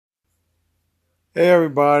Hey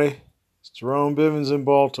everybody, it's Jerome Bivens in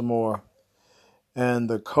Baltimore, and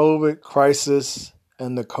the COVID crisis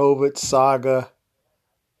and the COVID saga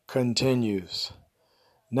continues.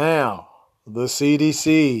 Now, the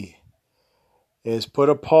CDC has put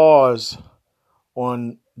a pause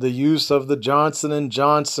on the use of the Johnson and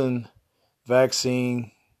Johnson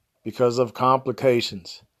vaccine because of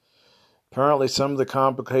complications. Apparently, some of the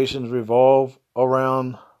complications revolve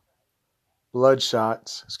around blood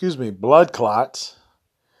clots,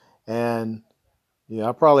 and yeah,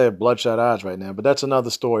 I probably have bloodshot eyes right now, but that's another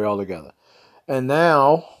story altogether. And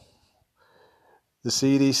now the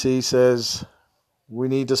CDC says we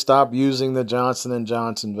need to stop using the Johnson and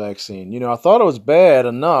Johnson vaccine. I thought it was bad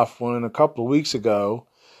enough when a couple of weeks ago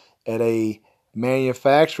at a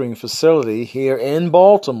manufacturing facility here in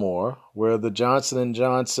Baltimore where the Johnson and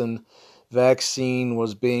Johnson vaccine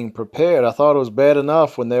was being prepared. I thought it was bad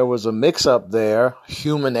enough when there was a mix-up there,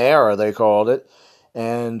 human error they called it,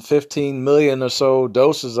 and 15 million or so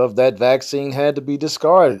doses of that vaccine had to be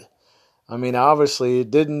discarded. I mean, obviously, it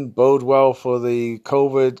didn't bode well for the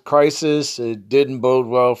COVID crisis. It didn't bode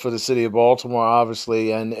well for the city of Baltimore,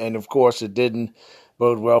 obviously, and of course, it didn't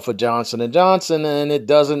bode well for Johnson and Johnson, and it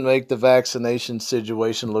doesn't make the vaccination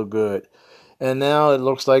situation look good. And now it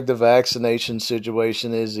looks like the vaccination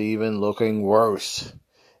situation is even looking worse.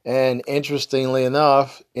 And interestingly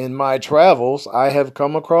enough, in my travels, I have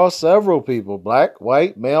come across several people, black,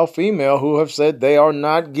 white, male, female, who have said they are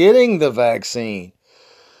not getting the vaccine.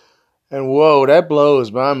 And whoa, that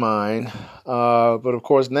blows my mind. But of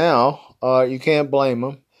course, now you can't blame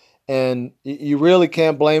them. And you really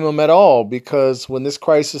can't blame them at all because when this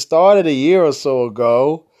crisis started a year or so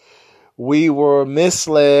ago, we were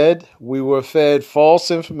misled, we were fed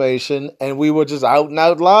false information, and we were just out and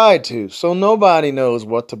out lied to. So nobody knows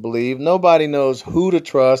what to believe. Nobody knows who to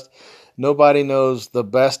trust. Nobody knows the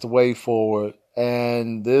best way forward.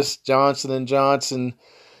 And this Johnson and Johnson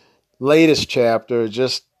latest chapter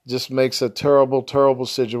just makes a terrible, terrible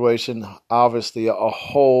situation obviously a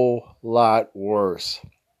whole lot worse.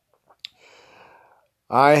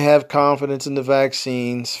 I have confidence in the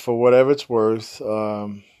vaccines for whatever it's worth.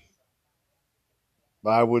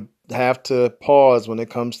 I would have to pause when it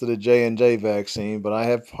comes to the J&J vaccine, but I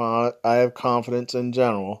have confidence in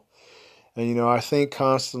general. And I think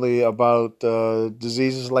constantly about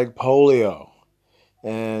diseases like polio.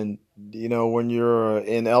 And when you're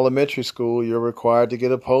in elementary school, you're required to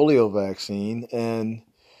get a polio vaccine, and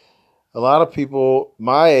a lot of people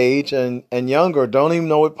my age and younger don't even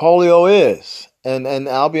know what polio is. And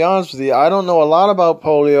I'll be honest with you, I don't know a lot about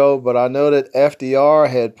polio, but I know that FDR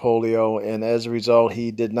had polio, and as a result, he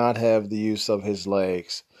did not have the use of his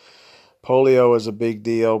legs. Polio is a big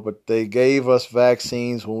deal, but they gave us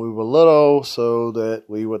vaccines when we were little so that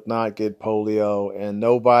we would not get polio, and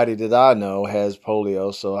nobody that I know has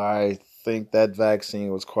polio, so I think that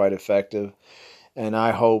vaccine was quite effective. And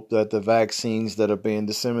I hope that the vaccines that are being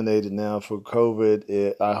disseminated now for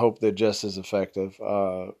COVID, I hope they're just as effective.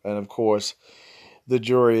 And of course, the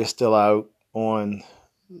jury is still out on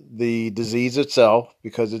the disease itself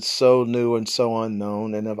because it's so new and so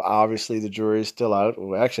unknown. And obviously, the jury is still out.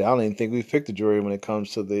 Well, actually, I don't even think we've picked the jury when it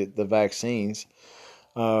comes to the vaccines.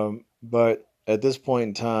 But at this point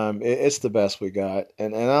in time, it's the best we got.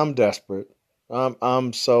 And I'm desperate.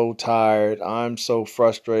 I'm so tired. I'm so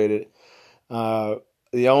frustrated. Uh,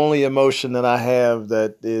 the only emotion that I have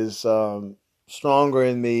that is stronger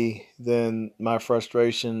in me than my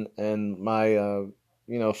frustration and my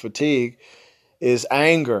fatigue is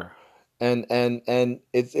anger, and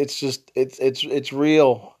it's just it's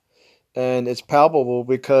real and it's palpable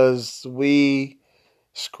because we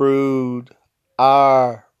screwed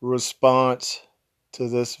our response to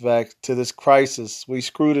this crisis. We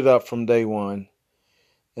screwed it up from day one,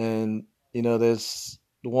 and there's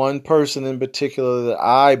one person in particular that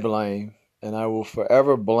I blame, and I will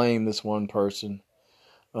forever blame this one person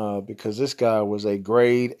because this guy was a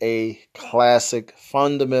grade A classic,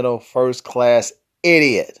 fundamental, first class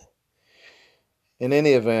idiot. In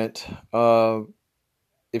any event,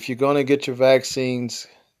 if you're going to get your vaccines,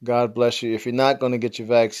 God bless you. If you're not going to get your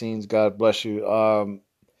vaccines, God bless you.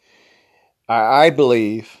 I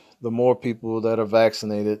believe the more people that are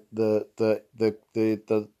vaccinated,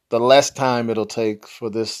 the less time it'll take for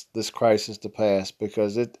this crisis to pass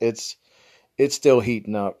because it's still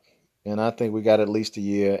heating up, and I think we got at least a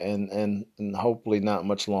year, and hopefully not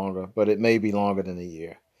much longer, but it may be longer than a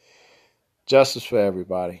year. Justice for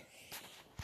everybody.